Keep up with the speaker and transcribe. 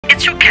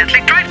It's your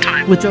Catholic Drive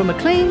Time with Joe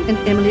McClane and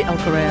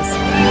EmilyiAlcaraz.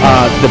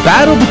 The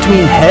battle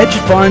between hedge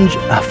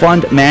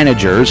fund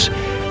managers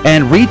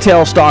and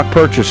retail stock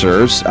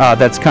purchasers,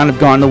 that's kind of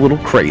gone a little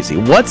crazy.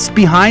 What's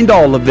behind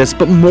all of this?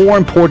 But more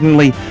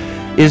importantly,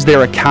 is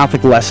there a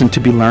Catholic lesson to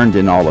be learned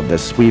in all of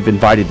this? We've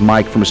invited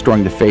Mike from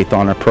Restoring the Faith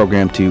on our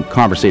program to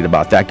conversate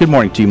about that. Good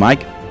morning to you,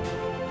 Mike.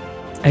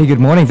 Hey,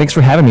 good morning. Thanks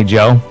for having me,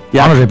 Joe.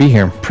 Yeah. Honored to be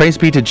here. Praise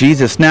be to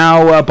Jesus.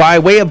 Now, by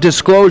way of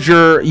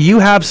disclosure, you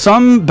have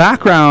some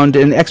background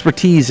and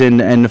expertise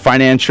in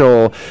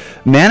financial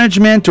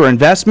management or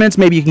investments.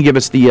 Maybe you can give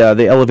us the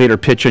elevator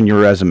pitch on your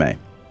resume.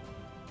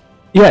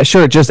 Yeah,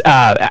 sure. Just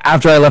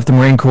after I left the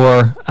Marine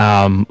Corps,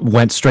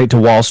 went straight to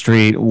Wall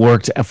Street,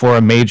 worked for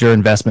a major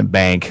investment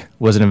bank,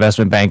 was an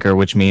investment banker,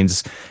 which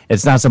means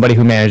it's not somebody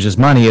who manages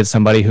money, it's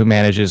somebody who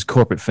manages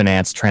corporate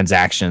finance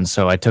transactions.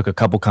 So I took a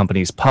couple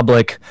companies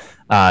public,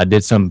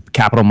 did some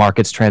capital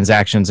markets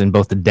transactions in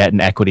both the debt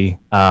and equity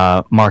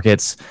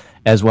markets,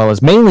 as well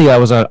as mainly I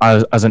was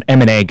an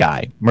M&A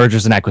guy,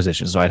 mergers and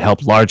acquisitions. So I'd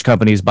help large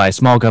companies buy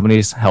small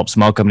companies, help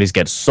small companies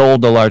get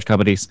sold to large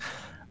companies.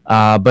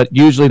 But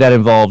usually that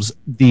involves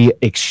the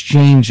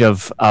exchange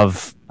of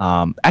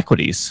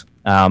equities,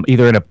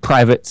 either in a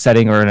private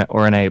setting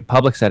or in a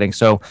public setting.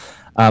 So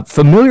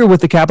familiar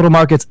with the capital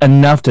markets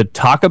enough to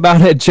talk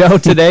about it, Joe,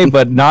 today,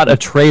 but not a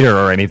trader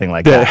or anything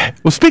like that.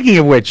 Well, speaking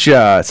of which,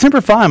 Semper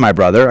Fi, my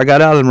brother. I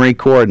got out of the Marine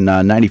Corps in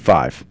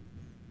 95.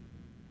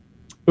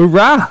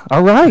 Hoorah!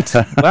 All right.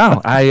 Wow.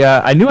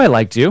 I knew I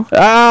liked you.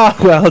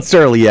 Well, it's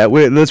early yet.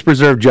 Let's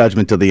preserve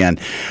judgment till the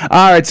end.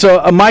 All right.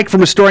 So, Mike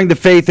from Restoring the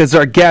Faith is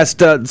our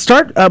guest.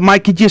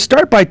 Mike, could you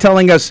start by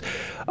telling us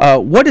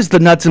what is the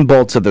nuts and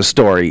bolts of the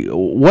story?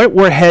 What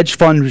were hedge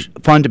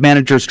fund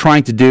managers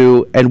trying to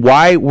do, and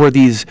why were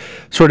these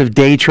sort of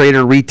day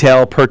trader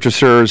retail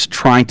purchasers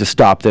trying to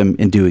stop them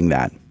in doing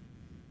that?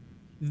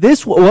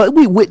 What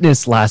we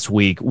witnessed last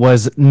week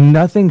was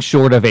nothing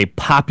short of a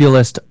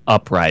populist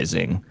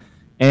uprising.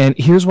 And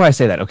here's why I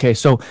say that. Okay,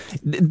 so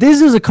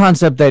this is a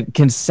concept that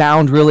can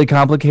sound really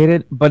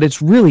complicated, but it's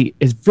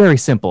very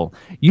simple.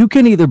 You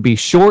can either be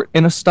short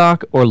in a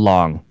stock or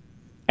long.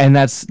 And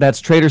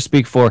that's trader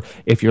speak for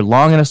if you're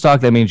long in a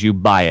stock, that means you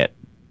buy it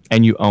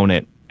and you own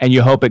it and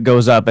you hope it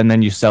goes up and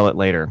then you sell it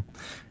later.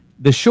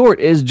 The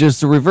short is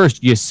just the reverse.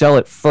 You sell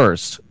it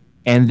first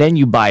and then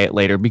you buy it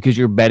later because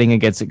you're betting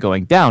against it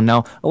going down.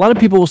 Now, a lot of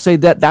people will say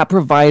that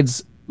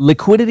provides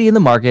liquidity in the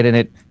market and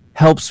it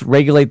helps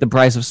regulate the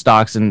price of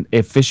stocks, and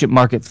efficient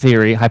market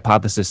theory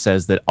hypothesis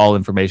says that all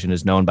information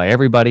is known by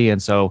everybody,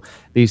 and so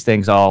these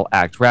things all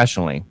act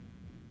rationally.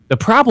 The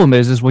problem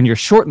is when you're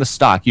short in the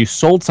stock, you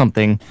sold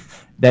something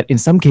that in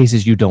some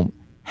cases you don't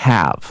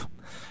have,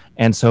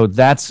 and so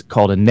that's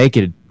called a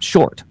naked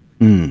short.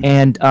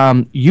 And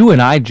you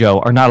and I, Joe,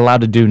 are not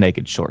allowed to do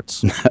naked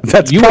shorts.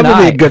 That's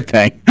probably a good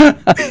thing.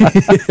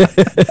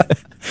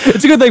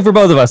 It's a good thing for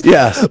both of us.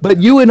 Yes. But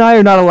you and I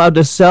are not allowed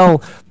to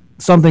sell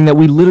something that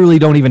we literally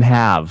don't even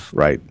have.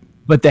 Right.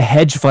 But the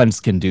hedge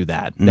funds can do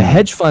that. The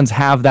hedge funds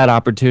have that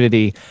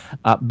opportunity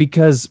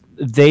because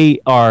they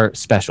are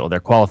special. They're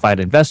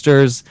qualified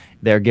investors.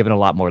 They're given a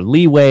lot more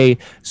leeway.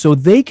 So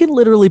they can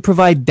literally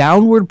provide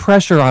downward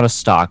pressure on a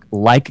stock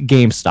like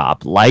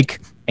GameStop,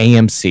 like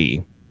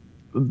AMC,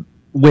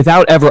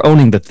 without ever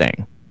owning the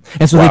thing.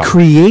 And so They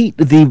create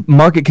the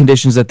market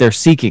conditions that they're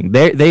seeking.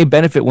 They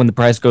benefit when the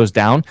price goes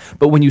down.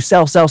 But when you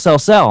sell,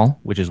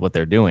 which is what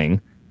they're doing,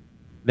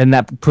 then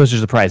that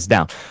pushes the price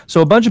down.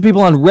 So a bunch of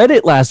people on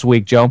Reddit last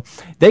week, Joe,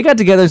 they got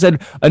together and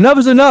said, enough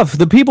is enough.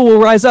 The people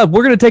will rise up.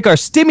 We're going to take our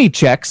stimmy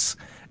checks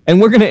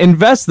and we're going to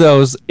invest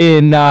those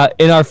in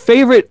our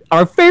favorite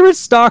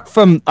stock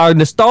from our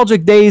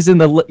nostalgic days in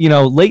the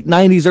late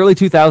 90s, early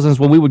 2000s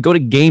when we would go to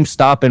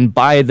GameStop and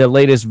buy the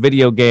latest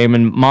video game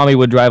and mommy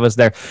would drive us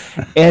there.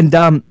 And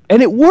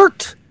it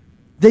worked.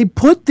 They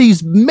put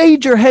these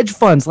major hedge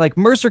funds like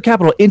Mercer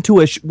Capital into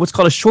what's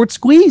called a short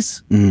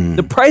squeeze.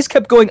 The price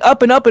kept going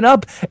up and up and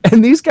up,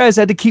 and these guys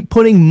had to keep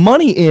putting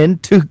money in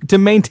to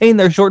maintain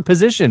their short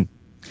position.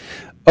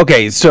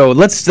 Okay, so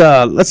let's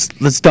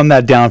dumb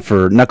that down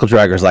for knuckle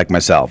draggers like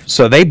myself.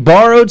 So they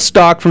borrowed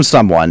stock from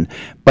someone,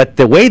 but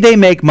the way they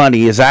make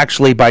money is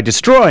actually by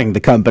destroying the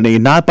company,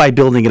 not by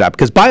building it up.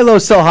 Because buy low,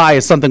 sell high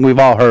is something we've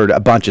all heard a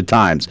bunch of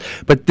times.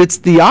 But it's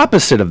the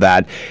opposite of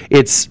that.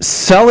 It's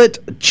sell it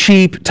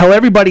cheap, tell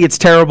everybody it's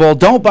terrible,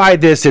 don't buy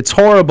this, it's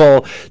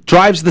horrible,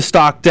 drives the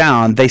stock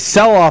down. They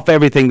sell off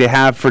everything they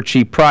have for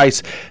cheap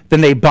price,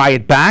 then they buy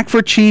it back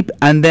for cheap,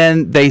 and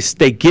then they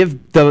give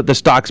the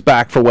stocks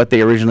back for what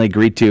they originally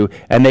agreed to,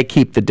 and they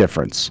keep the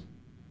difference.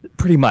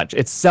 Pretty much.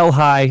 It's sell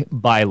high,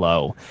 buy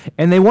low.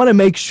 And they want to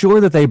make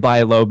sure that they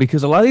buy low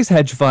because a lot of these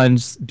hedge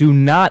funds do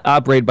not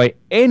operate by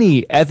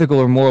any ethical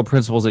or moral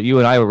principles that you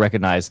and I would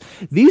recognize.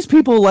 These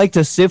people like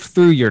to sift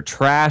through your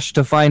trash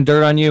to find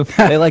dirt on you.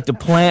 They like to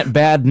plant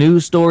bad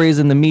news stories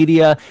in the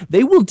media.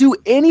 They will do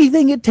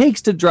anything it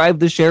takes to drive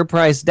the share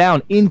price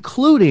down,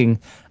 including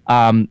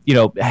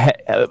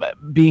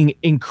being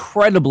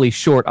incredibly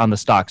short on the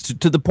stocks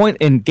to the point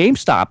in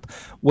GameStop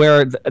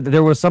where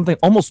there was something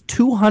almost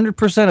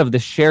 200% of the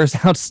shares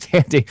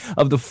outstanding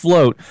of the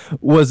float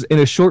was in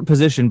a short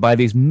position by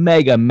these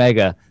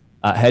mega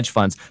hedge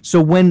funds.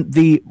 So when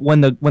the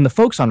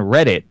folks on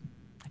Reddit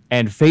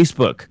and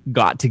Facebook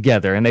got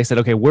together and they said,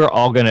 okay, we're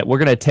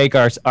gonna take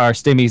our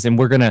stimmies and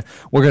we're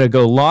gonna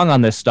go long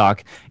on this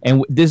stock,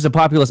 and this is a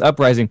populist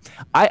uprising.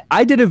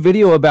 I did a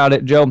video about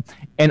it, Joe,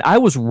 and I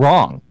was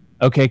wrong.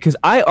 Okay, because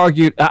I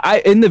argued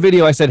in the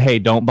video, I said, hey,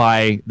 don't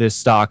buy this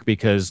stock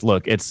because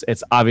look, it's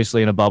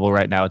obviously in a bubble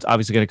right now. It's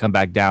obviously going to come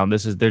back down.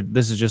 This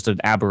is just an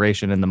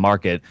aberration in the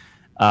market.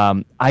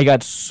 I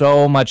got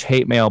so much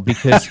hate mail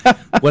because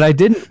what I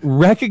didn't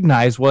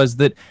recognize was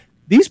that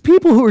these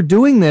people who are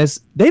doing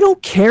this, they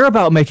don't care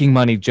about making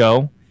money,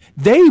 Joe.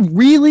 They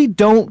really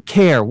don't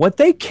care. What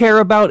they care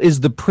about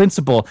is the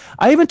principle.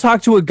 I even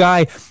talked to a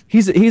guy.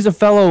 He's a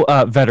fellow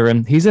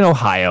veteran. He's in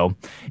Ohio,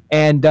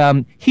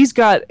 and he's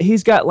got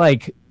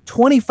like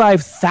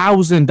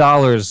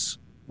 $25,000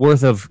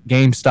 worth of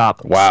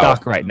GameStop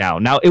stock right now.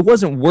 Now it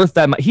wasn't worth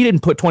that much. He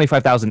didn't put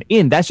 25,000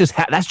 in. That's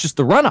just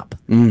the run up.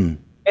 And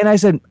I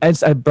said,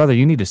 brother,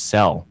 you need to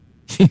sell.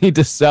 You need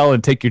to sell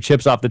and take your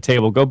chips off the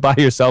table. Go buy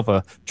yourself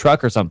a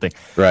truck or something.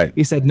 Right.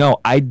 He said, no,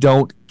 I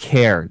don't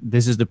care.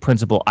 This is the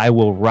principle. I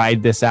will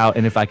ride this out,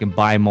 and if I can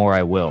buy more,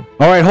 I will.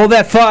 All right, hold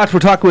that thought. We're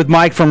talking with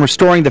Mike from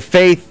Restoring the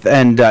Faith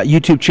and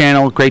YouTube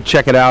channel. Great,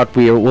 check it out.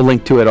 We'll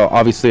link to it,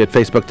 obviously, at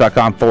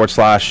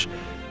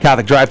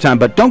facebook.com/Catholic Drive Time.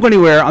 But don't go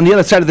anywhere. On the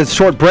other side of this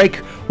short break,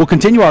 we'll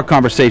continue our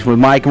conversation with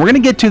Mike, and we're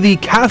going to get to the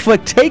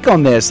Catholic take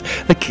on this.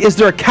 Is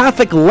there a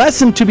Catholic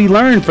lesson to be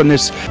learned from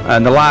this?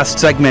 In the last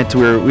segment,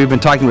 we've been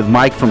talking with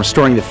Mike from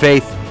Restoring the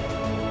Faith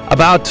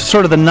about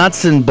sort of the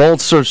nuts and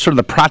bolts, or sort of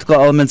the practical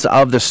elements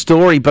of the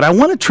story. But I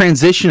want to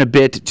transition a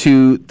bit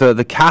to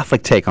the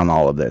Catholic take on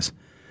all of this.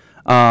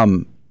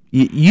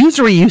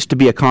 Usury used to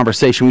be a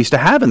conversation we used to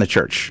have in the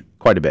church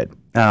quite a bit.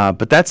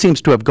 But that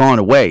seems to have gone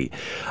away.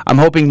 I'm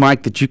hoping,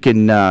 Mike, that you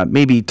can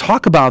maybe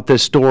talk about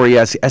this story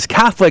as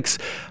Catholics.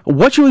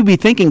 What should we be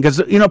thinking?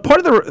 Because,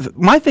 part of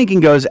my thinking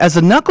goes, as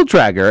a knuckle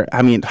dragger,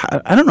 I mean,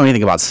 I don't know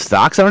anything about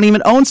stocks. I don't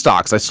even own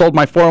stocks. I sold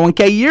my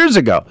 401k years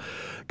ago.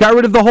 Got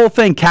rid of the whole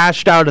thing,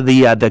 cashed out of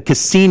the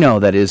casino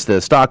that is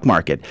the stock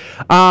market.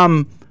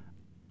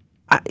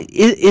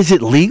 Is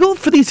it legal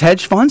for these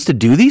hedge funds to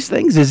do these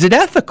things? Is it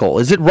ethical?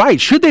 Is it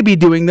right? Should they be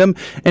doing them?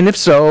 And if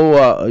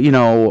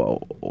so,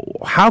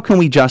 how can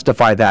we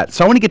justify that?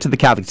 So I want to get to the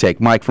Catholic take.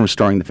 Mike from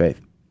Restoring the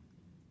Faith.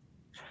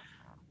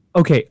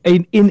 Okay,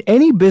 in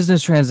any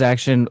business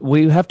transaction,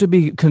 we have to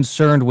be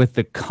concerned with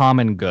the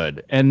common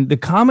good, and the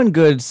common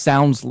good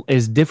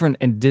is different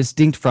and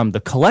distinct from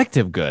the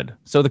collective good.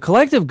 So the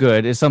collective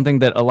good is something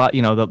that a lot,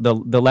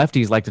 the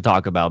lefties like to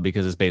talk about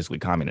because it's basically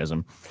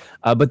communism.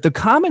 But the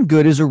common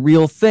good is a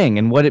real thing,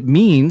 and what it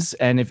means,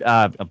 and if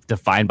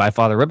defined by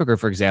Father Ripperger,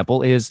 for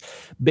example, is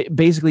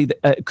basically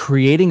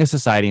creating a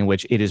society in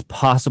which it is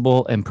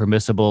possible and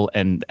permissible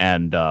and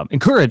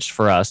encouraged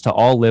for us to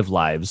all live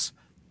lives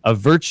of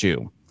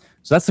virtue.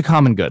 So that's the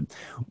common good.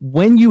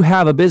 When you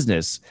have a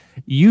business,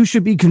 you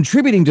should be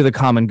contributing to the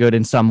common good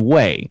in some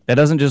way. That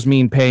doesn't just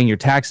mean paying your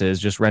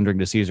taxes, just rendering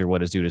to Caesar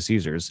what is due to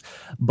Caesar's,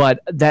 but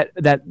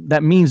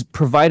that means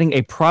providing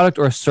a product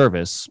or a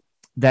service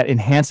that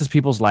enhances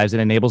people's lives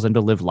and enables them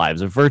to live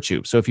lives of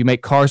virtue. So if you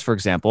make cars, for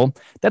example,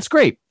 that's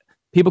great.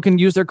 People can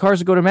use their cars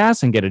to go to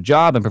mass and get a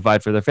job and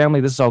provide for their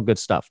family. This is all good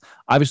stuff.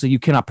 Obviously, you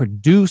cannot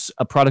produce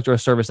a product or a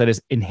service that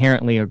is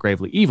inherently or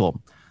gravely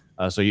evil.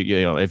 So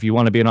if you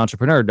want to be an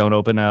entrepreneur, don't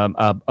open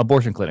a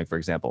abortion clinic, for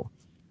example.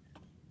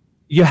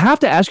 You have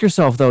to ask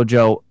yourself, though,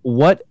 Joe,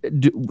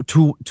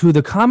 to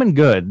the common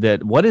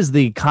good, what is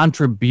the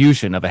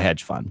contribution of a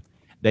hedge fund?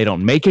 They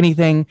don't make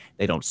anything.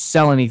 They don't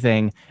sell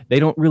anything. They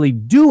don't really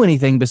do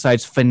anything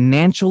besides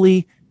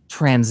financially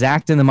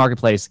transact in the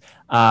marketplace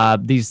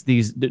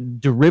these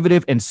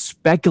derivative and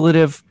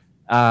speculative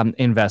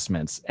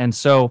investments. And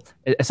so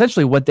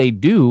essentially what they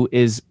do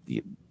is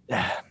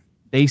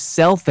they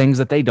sell things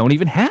that they don't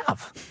even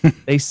have.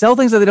 They sell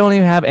things that they don't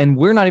even have, and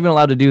we're not even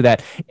allowed to do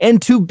that. And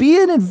to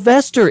be an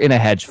investor in a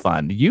hedge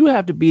fund, you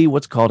have to be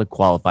what's called a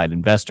qualified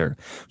investor,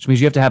 which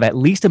means you have to have at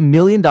least $1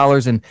 million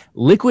in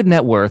liquid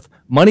net worth,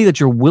 money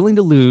that you're willing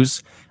to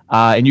lose,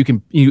 and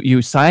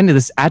you sign to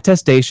this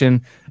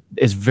attestation.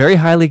 Is very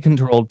highly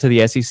controlled to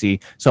the SEC.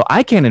 So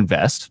I can't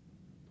invest.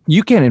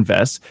 You can't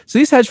invest. So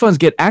these hedge funds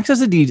get access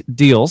to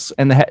deals,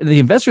 and the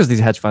investors of these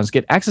hedge funds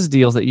get access to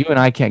deals that you and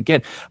I can't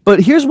get. But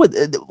here's what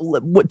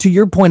to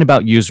your point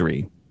about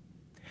usury.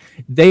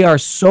 They are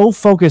so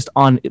focused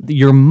on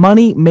your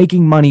money,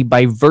 making money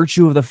by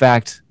virtue of the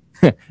fact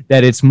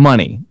that it's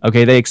money.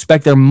 Okay, they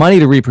expect their money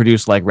to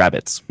reproduce like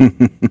rabbits.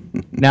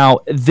 Now,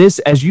 this,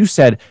 as you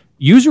said,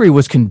 usury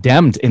was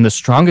condemned in the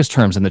strongest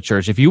terms in the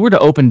church. If you were to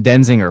open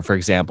Denzinger, for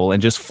example,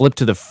 and just flip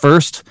to the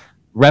first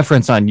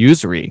reference on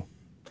usury,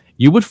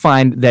 you would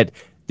find that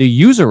the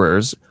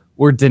usurers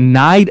were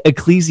denied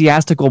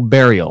ecclesiastical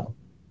burial.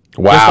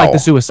 Wow. Just like the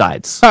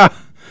suicides.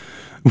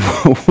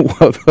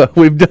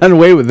 We've done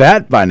away with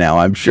that by now,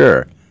 I'm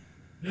sure.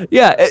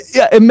 Yeah,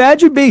 yeah.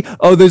 Imagine being,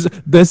 oh, this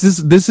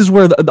is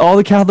where all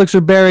the Catholics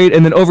are buried,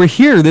 and then over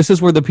here, this is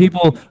where the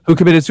people who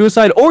committed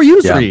suicide or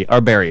usury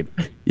are buried.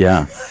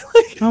 Yeah.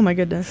 Oh my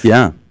goodness.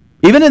 Yeah.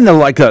 Even in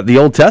the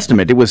Old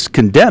Testament, it was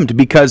condemned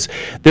because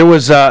there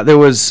was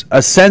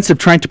a sense of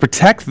trying to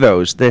protect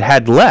those that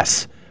had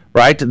less.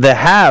 Right? The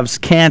haves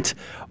can't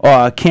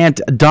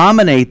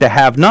dominate the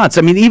have-nots.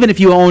 I mean, even if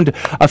you owned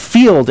a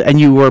field and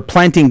you were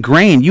planting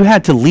grain, you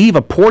had to leave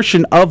a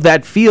portion of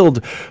that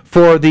field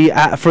for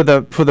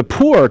the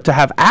poor to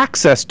have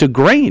access to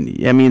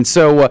grain. I mean,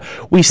 so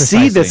we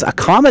Precisely. see this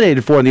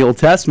accommodated for in the Old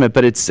Testament,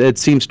 but it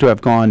seems to have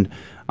gone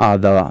by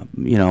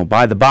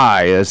the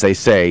by, as they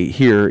say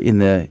here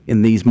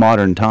in these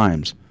modern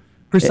times.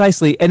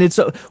 Precisely, and it's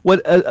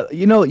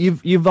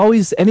you've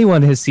always,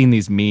 anyone has seen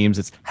these memes.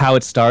 It's how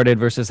it started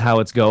versus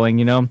how it's going.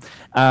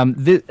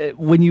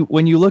 When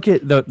you look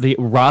at the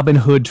Robin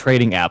Hood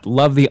trading app,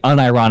 love the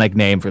unironic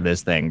name for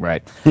this thing,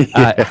 right?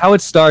 How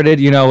it started,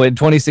 in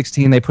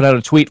 2016 they put out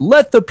a tweet,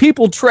 "Let the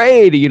people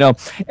trade,"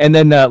 and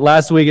then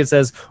last week it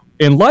says,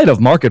 "In light of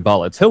market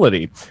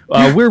volatility,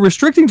 we're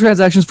restricting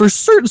transactions for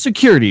certain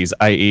securities,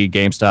 i.e.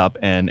 GameStop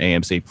and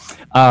AMC."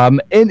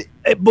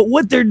 But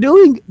what they're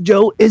doing,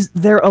 Joe, is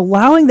they're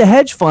allowing the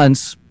hedge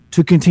funds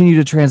to continue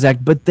to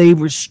transact, but they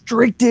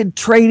restricted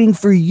trading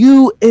for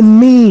you and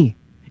me.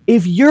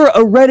 If you're a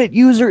Reddit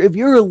user, if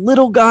you're a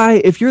little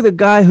guy, if you're the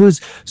guy who's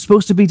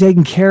supposed to be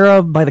taken care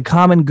of by the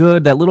common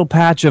good, that little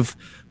patch of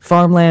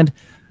farmland,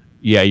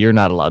 yeah, you're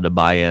not allowed to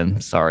buy in.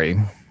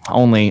 Sorry.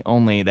 Only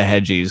the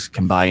hedgies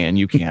can buy in.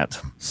 You can't.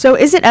 So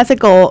is it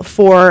ethical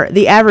for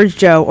the average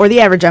Joe or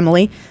the average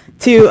Emily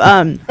to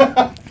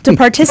to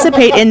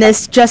participate in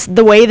this just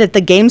the way that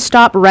the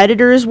GameStop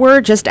Redditors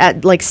were, just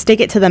at stick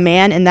it to the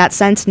man in that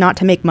sense, not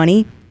to make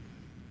money?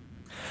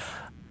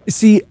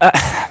 See,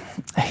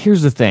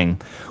 here's the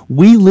thing.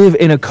 We live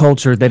in a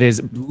culture that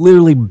is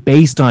literally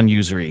based on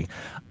usury.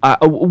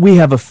 We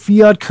have a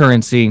fiat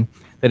currency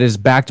that is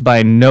backed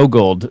by no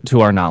gold,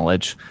 to our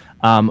knowledge.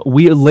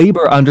 We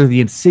labor under the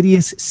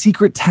insidious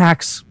secret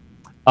tax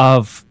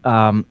of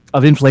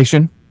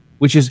inflation,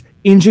 which is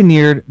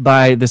engineered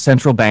by the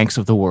central banks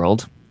of the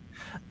world.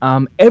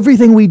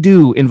 Everything we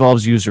do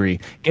involves usury.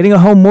 Getting a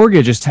home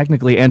mortgage is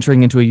technically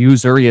entering into a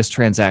usurious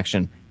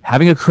transaction.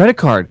 Having a credit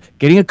card,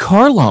 getting a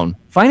car loan,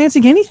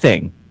 financing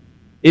anything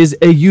is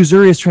a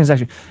usurious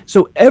transaction.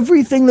 So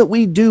everything that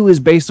we do is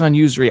based on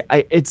usury.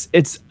 This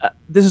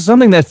is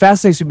something that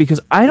fascinates me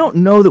because I don't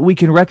know that we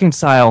can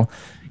reconcile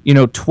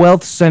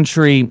 12th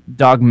century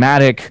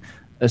dogmatic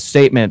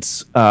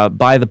statements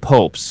by the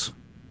popes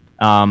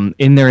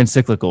in their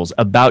encyclicals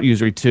about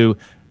usury to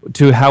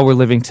how we're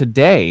living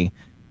today.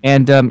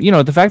 And,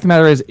 the fact of the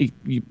matter is,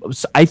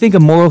 I think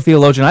a moral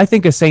theologian, I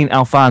think a St.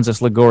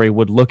 Alphonsus Liguori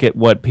would look at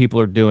what people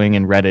are doing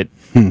in Reddit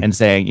and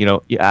saying,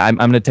 I'm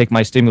going to take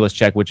my stimulus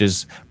check, which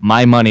is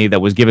my money that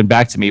was given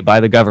back to me by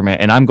the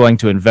government, and I'm going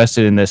to invest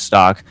it in this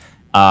stock.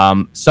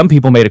 Some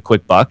people made a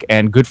quick buck,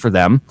 and good for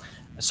them.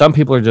 Some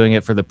people are doing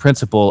it for the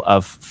principle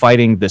of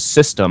fighting the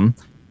system.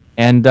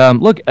 And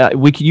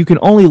you can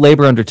only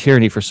labor under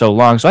tyranny for so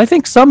long. So I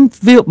think some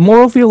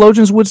moral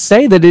theologians would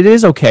say that it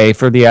is okay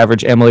for the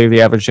average Emily or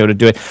the average Joe to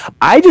do it.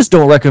 I just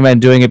don't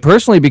recommend doing it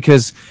personally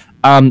because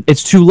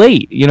it's too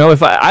late.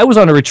 If I was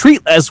on a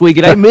retreat last week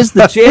and I missed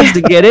the chance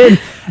to get in,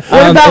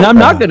 and I'm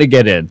not going to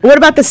get in. What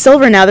about the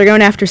silver now? They're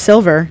going after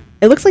silver.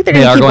 It looks like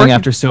they are going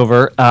after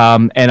silver,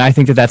 and I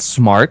think that that's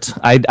smart.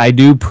 I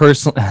do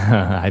personally.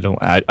 I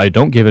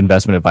don't give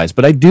investment advice,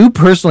 but I do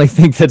personally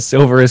think that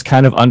silver is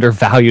kind of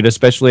undervalued,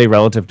 especially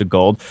relative to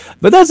gold.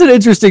 But that's an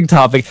interesting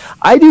topic.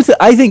 I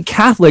think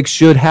Catholics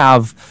should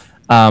have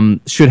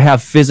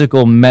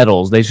physical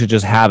metals. They should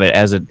just have it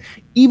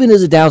even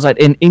as a downside.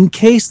 And in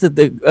case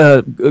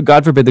that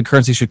God forbid, the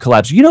currency should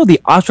collapse.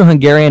 The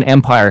Austro-Hungarian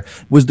Empire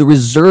was the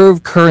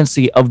reserve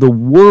currency of the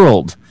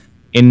world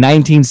in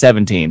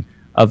 1917.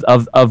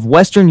 Of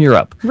Western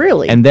Europe.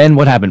 Really? And then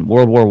what happened?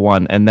 World War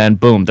I, and then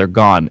boom, they're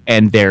gone.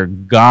 And they're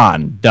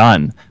gone.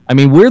 Done. I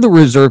mean, we're the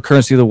reserve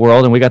currency of the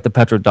world, and we got the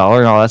petrodollar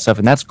and all that stuff,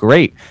 and that's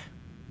great.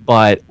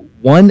 But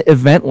one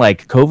event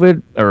like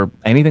COVID or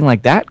anything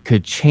like that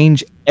could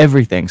change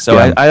everything. So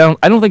yeah. I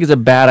don't think it's a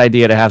bad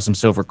idea to have some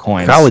silver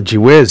coins. Golly gee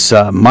whiz,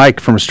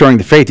 Mike from Restoring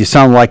the Faith. You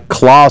sound like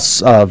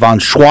Klaus von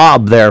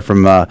Schwab there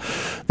from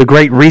the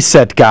Great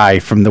Reset guy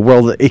from the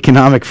World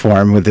Economic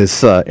Forum with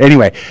his.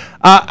 Anyway,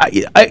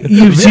 you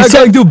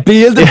going to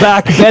build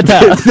back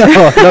better.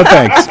 No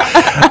thanks.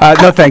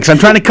 No thanks. I'm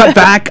trying to cut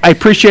back. I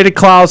appreciate it,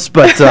 Klaus,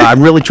 but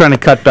I'm really trying to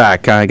cut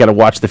back. I got to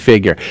watch the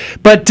figure.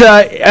 But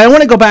I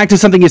want to go back to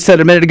something you said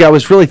a minute ago. I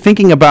was really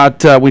thinking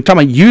about, we were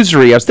talking about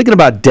usury. I was thinking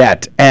about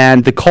debt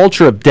and the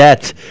culture of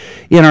debt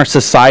in our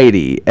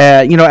society.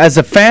 As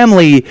a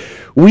family,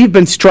 we've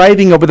been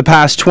striving over the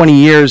past 20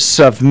 years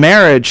of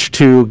marriage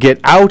to get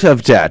out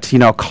of debt.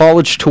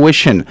 College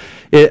tuition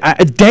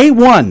Day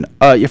one,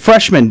 a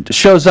freshman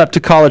shows up to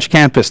college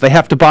campus. They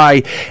have to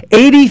buy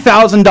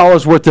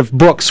 $80,000 worth of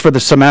books for the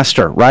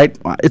semester. Right?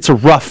 It's a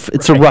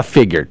rough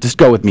figure. Just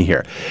go with me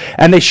here.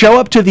 And they show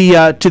up to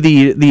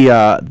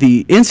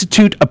the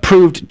institute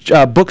approved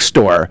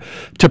bookstore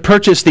to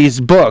purchase these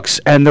books,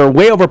 and they're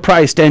way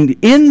overpriced. And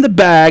in the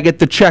bag at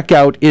the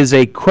checkout is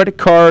a credit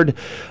card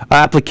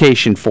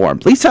application form.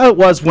 At least how it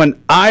was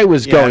when I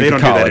was going to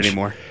college. They don't do that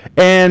anymore.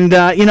 And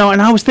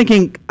and I was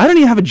thinking, I don't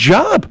even have a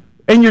job,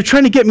 and you're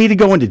trying to get me to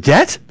go into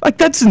debt? Like,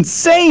 that's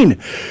insane.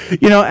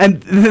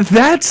 And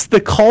that's the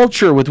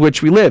culture with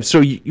which we live. So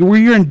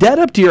you're in debt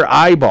up to your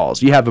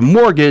eyeballs. You have a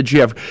mortgage.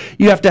 You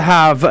have to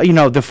have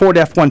the Ford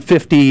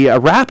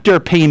F-150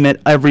 Raptor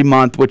payment every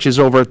month, which is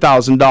over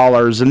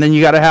 $1,000, and then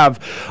you got to have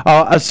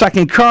a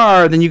second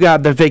car. Then you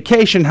got the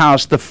vacation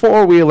house, the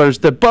four-wheelers,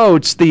 the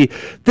boats, the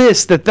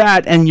this,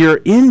 that, and you're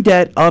in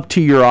debt up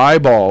to your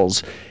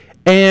eyeballs.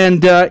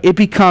 And it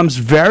becomes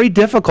very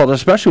difficult,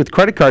 especially with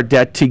credit card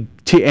debt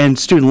and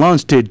student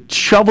loans, to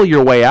shovel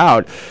your way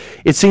out.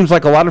 It seems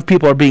like a lot of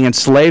people are being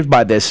enslaved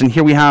by this. And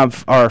here we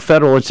have our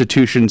federal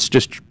institutions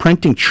just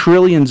printing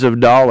trillions of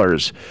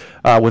dollars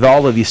with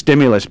all of these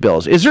stimulus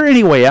bills. Is there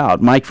any way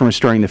out, Mike, from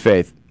restoring the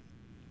faith?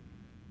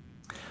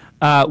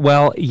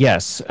 Well,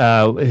 yes.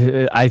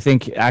 I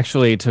think,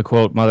 actually, to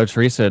quote Mother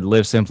Teresa,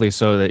 live simply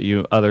so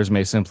that others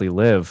may simply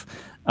live.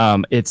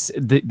 It's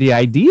the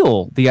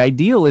ideal. The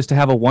ideal is to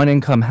have a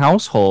one-income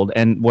household,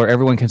 and where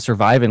everyone can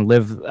survive and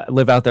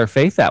live out their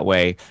faith that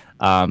way.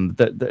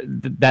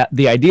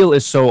 The ideal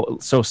is so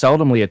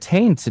seldomly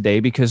attained today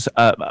because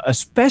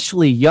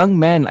especially young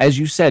men, as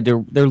you said,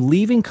 they're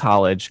leaving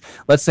college,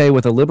 let's say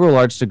with a liberal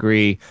arts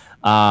degree.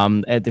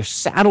 And they're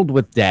saddled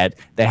with debt.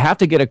 They have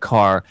to get a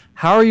car.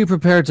 How are you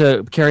prepared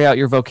to carry out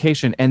your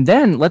vocation? And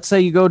then let's say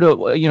you go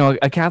to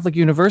a Catholic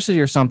university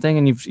or something,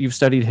 and you've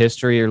studied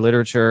history or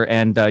literature,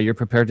 and you're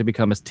prepared to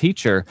become a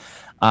teacher.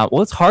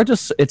 Well, it's hard to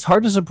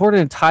support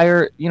an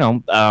entire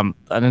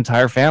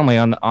family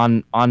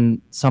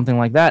on something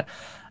like that.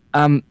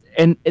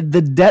 And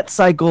the debt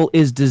cycle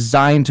is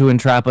designed to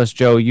entrap us,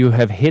 Joe. You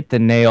have hit the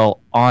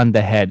nail on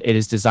the head. It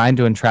is designed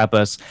to entrap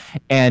us,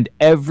 and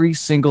every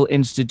single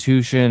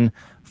institution,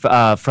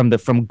 from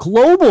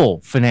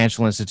global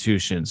financial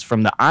institutions,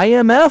 from the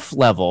IMF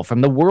level,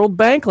 from the World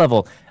Bank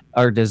level,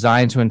 are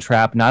designed to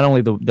entrap not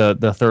only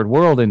the third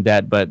world in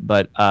debt, but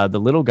the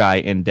little guy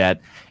in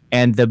debt.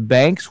 And the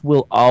banks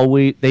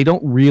they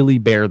don't really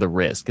bear the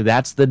risk.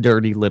 That's the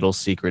dirty little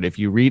secret. If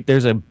you read,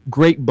 there's a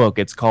great book.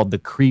 It's called The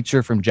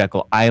Creature from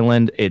Jekyll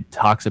Island. It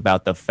talks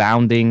about the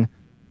founding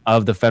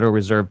of the Federal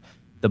Reserve.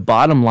 The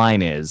bottom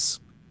line is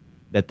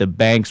that the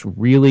banks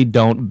really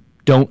don't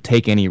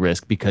take any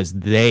risk because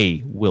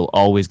they will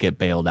always get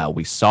bailed out.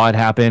 We saw it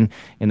happen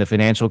in the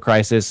financial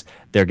crisis.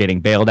 They're getting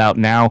bailed out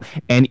now.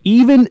 And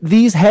even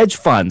these hedge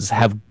funds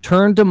have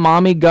turned to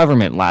mommy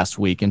government last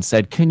week and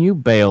said, can you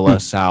bail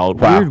us out?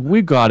 Wow.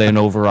 We got in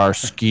over our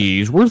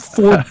skis. We're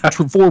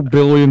 $4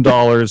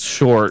 billion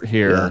short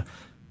here. Yeah.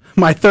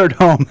 My third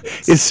home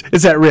is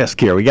at risk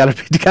here. We got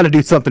to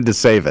do something to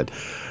save it.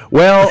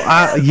 Well,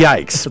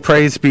 yikes.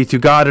 Praise be to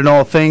God in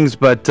all things.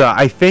 But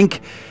I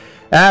think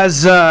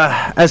as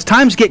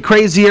times get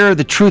crazier,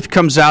 the truth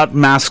comes out,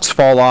 masks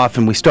fall off,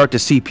 and we start to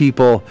see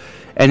people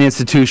and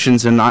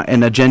institutions and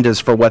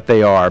agendas for what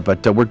they are.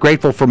 But we're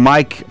grateful for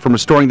Mike from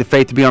Restoring the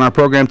Faith to be on our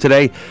program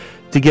today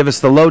to give us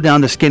the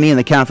lowdown, the skinny, and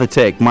the Catholic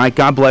take. Mike,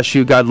 God bless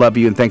you, God love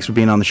you, and thanks for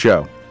being on the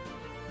show.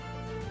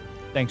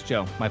 Thanks,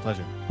 Joe. My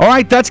pleasure. All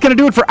right, that's going to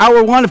do it for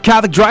Hour 1 of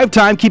Catholic Drive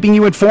Time, keeping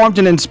you informed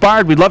and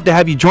inspired. We'd love to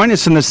have you join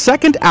us in the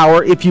second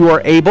hour if you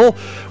are able.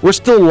 We're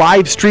still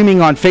live streaming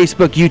on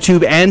Facebook,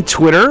 YouTube, and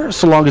Twitter,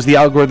 so long as the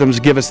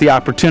algorithms give us the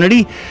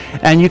opportunity.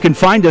 And you can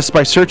find us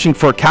by searching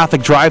for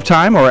Catholic Drive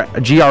Time or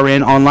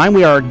GRN online.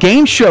 We are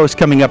game shows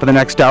coming up in the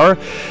next hour.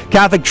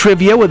 Catholic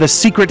Trivia with a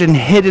secret and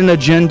hidden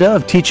agenda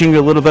of teaching you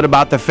a little bit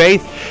about the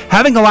faith,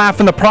 having a laugh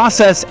in the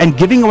process, and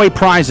giving away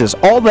prizes.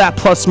 All that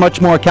plus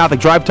much more Catholic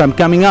Drive Time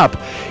coming up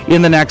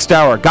in the next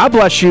hour. God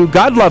bless you.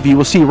 God love you.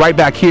 We'll see you right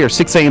back here,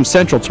 6 a.m.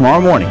 Central tomorrow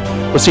morning.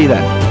 We'll see you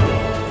then.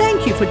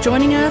 Thank you for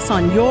joining us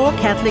on Your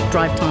Catholic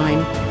Drive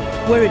Time,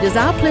 where it is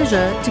our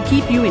pleasure to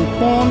keep you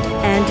informed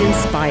and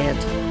inspired.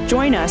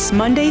 Join us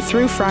Monday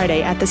through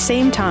Friday at the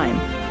same time,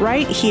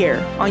 right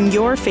here on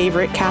your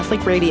favorite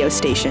Catholic radio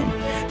station.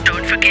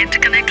 Don't forget to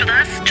connect with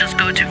us. Just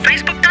go to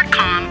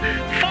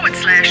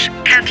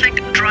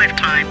facebook.com/Catholic Drive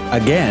Time.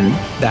 Again,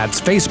 that's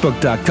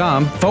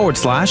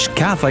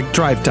facebook.com/Catholic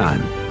Drive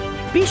Time.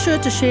 Be sure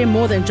to share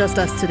more than just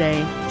us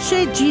today.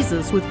 Share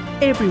Jesus with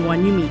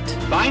everyone you meet.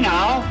 Bye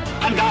now,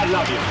 and God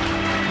love you.